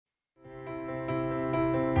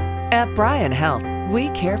At Bryan Health, we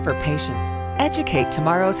care for patients, educate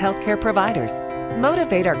tomorrow's healthcare providers,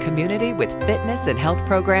 motivate our community with fitness and health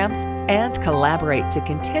programs, and collaborate to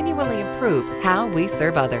continually improve how we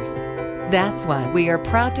serve others. That's why we are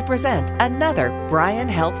proud to present another Bryan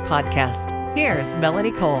Health podcast. Here's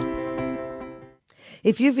Melanie Cole.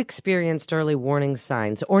 If you've experienced early warning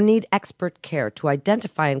signs or need expert care to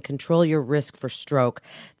identify and control your risk for stroke,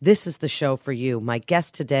 this is the show for you. My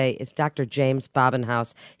guest today is Dr. James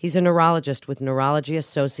Bobenhaus. He's a neurologist with Neurology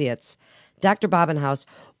Associates. Dr. Bobenhaus,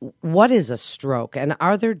 what is a stroke, and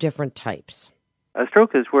are there different types? A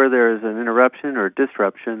stroke is where there is an interruption or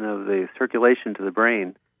disruption of the circulation to the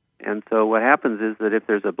brain. And so what happens is that if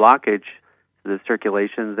there's a blockage to the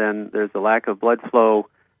circulation, then there's a lack of blood flow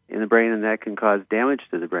in the brain, and that can cause damage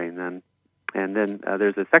to the brain then. And then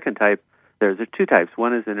there's a second type. There's two types.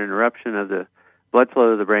 One is an interruption of the blood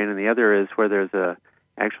flow to the brain, and the other is where there's a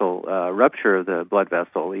actual rupture of the blood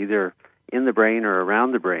vessel, either in the brain or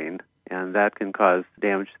around the brain, and that can cause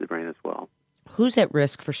damage to the brain as well. Who's at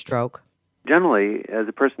risk for stroke? Generally, as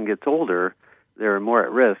a person gets older, they're more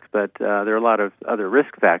at risk, but there are a lot of other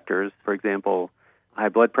risk factors. For example, high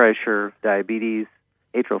blood pressure, diabetes,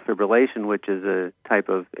 atrial fibrillation, which is a type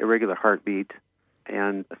of irregular heartbeat,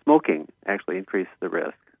 and smoking actually increases the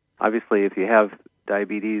risk. Obviously, if you have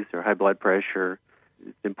diabetes or high blood pressure,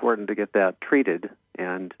 it's important to get that treated.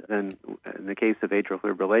 And then in the case of atrial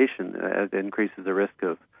fibrillation, it increases the risk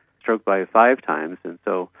of stroke by 5 times. And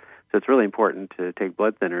so it's really important to take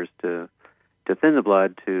blood thinners to thin the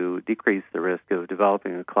blood to decrease the risk of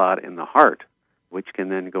developing a clot in the heart, which can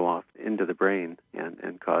then go off into the brain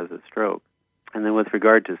and cause a stroke. And then with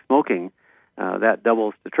regard to smoking, that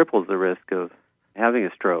doubles to triples the risk of having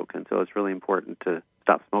a stroke. And so it's really important to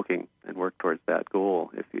stop smoking and work towards that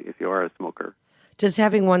goal if you are a smoker. Does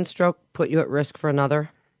having one stroke put you at risk for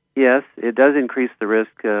another? Yes, it does increase the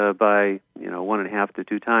risk by 1.5 to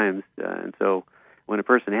 2 times. And so when a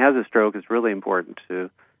person has a stroke, it's really important to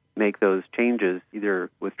make those changes, either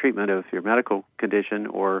with treatment of your medical condition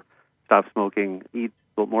or stop smoking, eat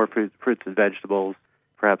more fruits and vegetables,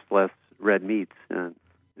 perhaps less red meats, and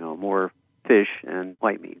more fish and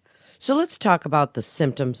white meats. So let's talk about the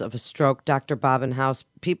symptoms of a stroke, Dr. Bobenhaus.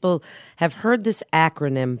 People have heard this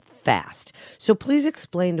acronym FAST. So please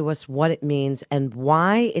explain to us what it means and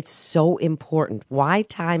why it's so important, why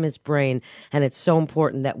time is brain, and it's so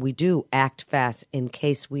important that we do act fast in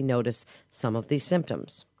case we notice some of these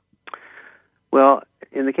symptoms. Well,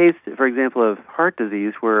 in the case, for example, of heart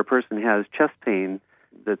disease, where a person has chest pain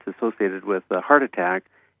that's associated with a heart attack,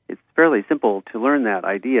 it's fairly simple to learn that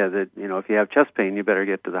idea that, if you have chest pain, you better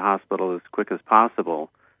get to the hospital as quick as possible.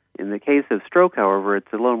 In the case of stroke, however,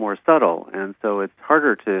 it's a little more subtle, and so it's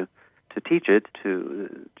harder to teach it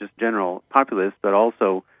to just general populace, but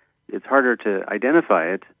also it's harder to identify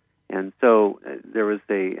it. And so there was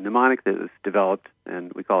a mnemonic that was developed,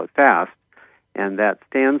 and we call it FAST, and that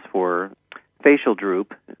stands for facial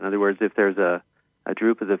droop. In other words, if there's a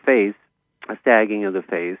droop of the face, a sagging of the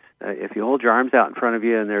face. If you hold your arms out in front of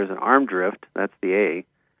you and there's an arm drift, that's the A.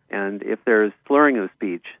 And if there's slurring of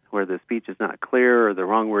speech, where the speech is not clear or the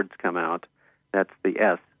wrong words come out, that's the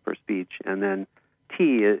S for speech. And then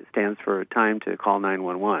T stands for time to call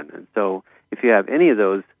 911. And so if you have any of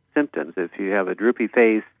those symptoms, if you have a droopy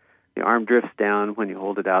face, the arm drifts down when you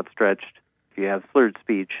hold it outstretched, if you have slurred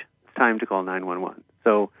speech, it's time to call 911.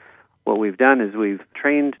 So what we've done is we've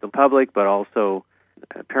trained the public, but also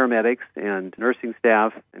paramedics and nursing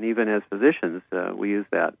staff, and even as physicians, we use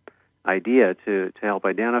that idea to help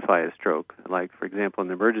identify a stroke. Like, for example, in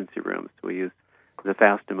the emergency rooms, we use the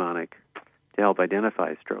FAST mnemonic to help identify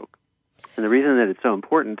a stroke. And the reason that it's so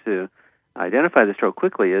important to identify the stroke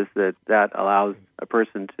quickly is that allows a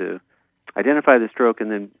person to identify the stroke and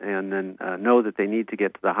then know that they need to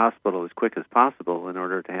get to the hospital as quick as possible in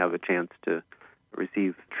order to have a chance to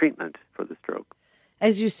receive treatment for the stroke.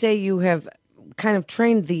 As you say, you have kind of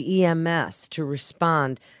trained the EMS to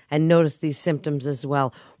respond and notice these symptoms as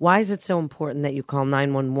well. Why is it so important that you call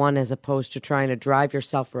 911 as opposed to trying to drive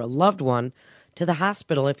yourself or a loved one to the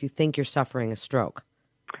hospital if you think you're suffering a stroke?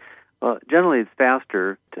 Well, generally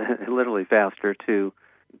it's literally faster to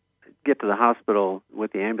get to the hospital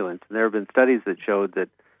with the ambulance. And there have been studies that showed that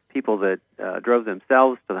people that drove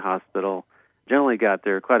themselves to the hospital generally got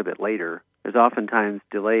there quite a bit later. There's oftentimes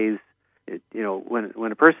delays.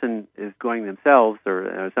 When a person is going themselves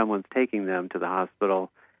or someone's taking them to the hospital,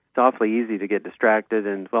 it's awfully easy to get distracted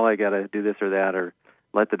and, I got to do this or that or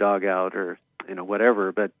let the dog out or,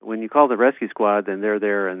 whatever. But when you call the rescue squad, then they're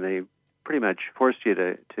there and they pretty much force you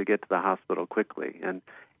to get to the hospital quickly. And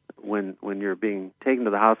when you're being taken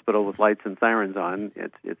to the hospital with lights and sirens on,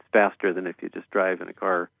 it's faster than if you just drive in a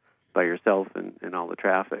car by yourself in all the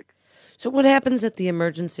traffic. So what happens at the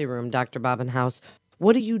emergency room, Dr. Babenhaus?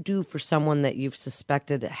 What do you do for someone that you've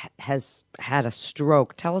suspected has had a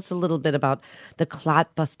stroke? Tell us a little bit about the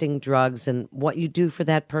clot-busting drugs and what you do for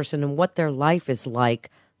that person and what their life is like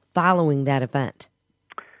following that event.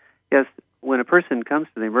 Yes, when a person comes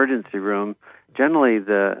to the emergency room, generally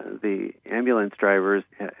the ambulance drivers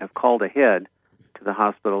have called ahead to the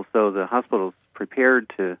hospital, so the hospital's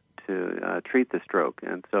prepared to treat the stroke.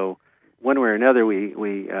 And so one way or another,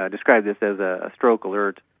 we describe this as a stroke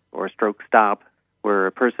alert or a stroke stop, where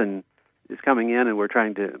a person is coming in and we're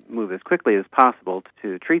trying to move as quickly as possible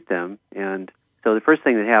to treat them. And so the first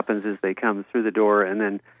thing that happens is they come through the door, and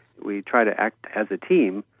then we try to act as a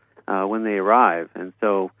team when they arrive. And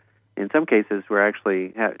so in some cases, we're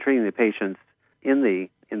actually treating the patients in the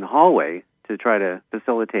hallway to try to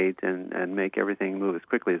facilitate and make everything move as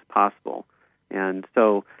quickly as possible. And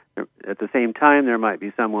so at the same time, there might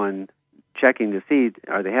be someone checking to see,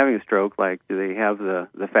 are they having a stroke? Like, do they have the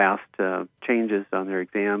fast changes on their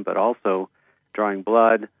exam, but also drawing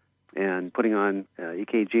blood and putting on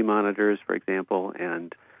EKG monitors, for example.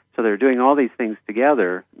 And so they're doing all these things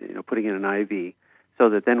together, putting in an IV, so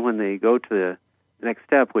that then when they go to the next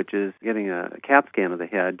step, which is getting a CAT scan of the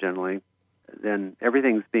head generally, then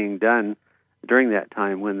everything's being done during that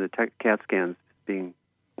time when the CAT scan's being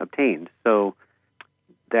obtained. So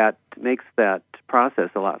that makes that process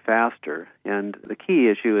a lot faster. And the key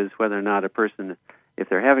issue is whether or not a person, if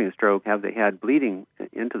they're having a stroke, have they had bleeding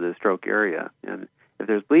into the stroke area. And if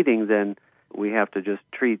there's bleeding, then we have to just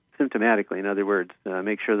treat symptomatically. In other words,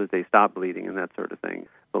 make sure that they stop bleeding and that sort of thing.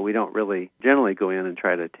 But we don't really generally go in and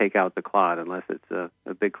try to take out the clot unless it's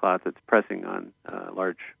a big clot that's pressing on a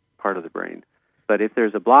large part of the brain. But if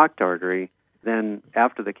there's a blocked artery, then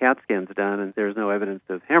after the CAT scan's done and there's no evidence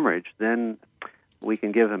of hemorrhage, then we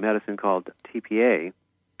can give a medicine called TPA,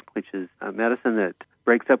 which is a medicine that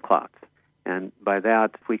breaks up clots. And by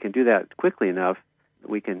that, if we can do that quickly enough,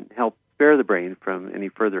 we can help spare the brain from any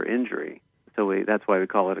further injury. So that's why we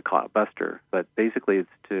call it a clot buster. But basically, it's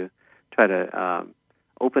to try to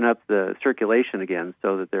open up the circulation again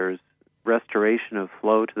so that there's restoration of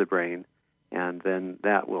flow to the brain, and then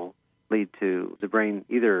that will lead to the brain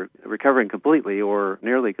either recovering completely or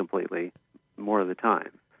nearly completely more of the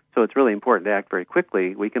time. So it's really important to act very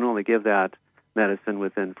quickly. We can only give that medicine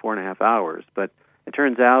within 4.5 hours, but it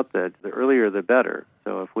turns out that the earlier the better.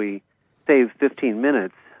 So if we save 15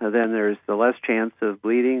 minutes, then there's the less chance of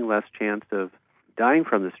bleeding, less chance of dying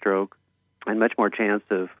from the stroke, and much more chance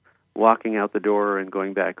of walking out the door and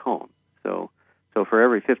going back home. So for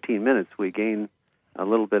every 15 minutes, we gain a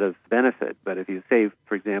little bit of benefit. But if you save,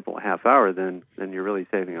 for example, a half hour, then you're really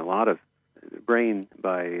saving a lot of brain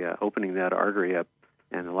by opening that artery up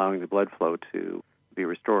and allowing the blood flow to be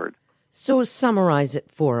restored. So summarize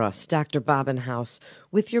it for us, Dr. Babenhaus,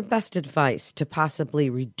 with your best advice to possibly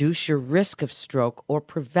reduce your risk of stroke or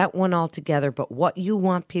prevent one altogether, but what you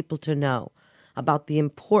want people to know about the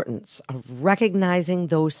importance of recognizing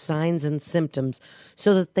those signs and symptoms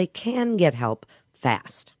so that they can get help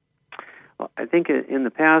fast. Well, I think in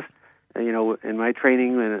the past, in my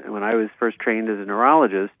training, when I was first trained as a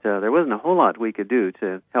neurologist, there wasn't a whole lot we could do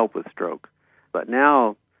to help with stroke. But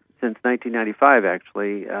now, since 1995,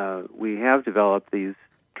 actually, we have developed these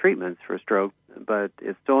treatments for stroke, but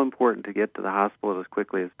it's so important to get to the hospital as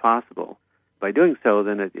quickly as possible. By doing so,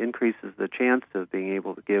 then it increases the chance of being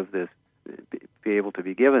able to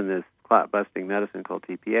be given this clot-busting medicine called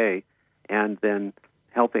TPA, and then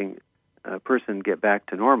helping a person get back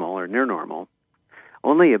to normal or near normal.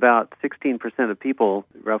 Only about 16% of people,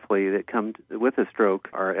 roughly, that come with a stroke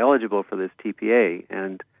are eligible for this TPA,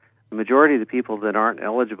 and the majority of the people that aren't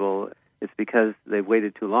eligible, it's because they've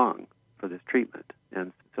waited too long for this treatment.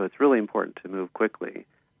 And so it's really important to move quickly.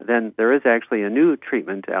 Then there is actually a new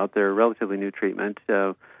treatment out there, a relatively new treatment,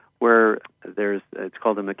 where it's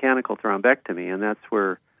called a mechanical thrombectomy, and that's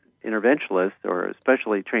where interventionalists or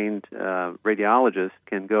specially trained radiologists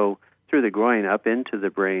can go through the groin up into the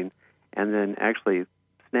brain and then actually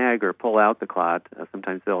snag or pull out the clot.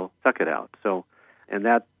 Sometimes they'll suck it out. And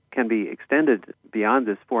that can be extended beyond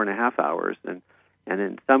this 4.5 hours, and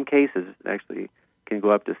in some cases actually can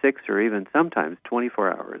go up to 6 or even sometimes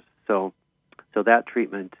 24 hours. So that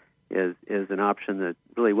treatment is an option that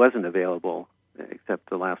really wasn't available except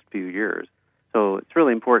the last few years. So it's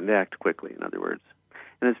really important to act quickly, in other words.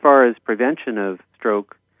 And as far as prevention of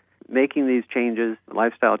stroke, making these changes,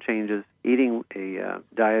 lifestyle changes, eating a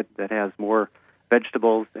diet that has more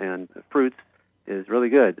vegetables and fruits is really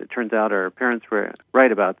good. It turns out our parents were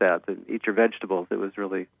right about that eat your vegetables. It was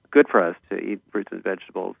really good for us to eat fruits and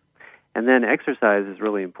vegetables. And then exercise is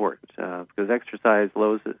really important because exercise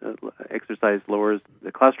lowers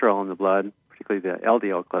the cholesterol in the blood, particularly the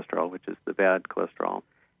LDL cholesterol, which is the bad cholesterol.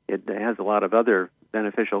 It has a lot of other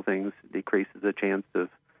beneficial things, decreases the chance of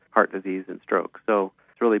heart disease and stroke. So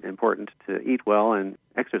it's really important to eat well and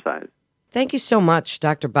exercise. Thank you so much,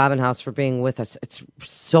 Dr. Babenhaus, for being with us. It's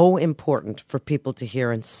so important for people to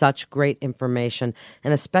hear and such great information.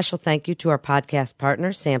 And a special thank you to our podcast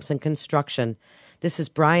partner, Samson Construction. This is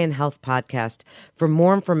Bryan Health Podcast. For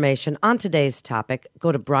more information on today's topic,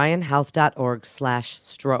 go to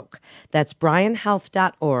bryanhealth.org/stroke. That's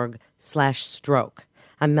bryanhealth.org/stroke.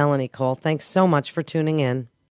 I'm Melanie Cole. Thanks so much for tuning in.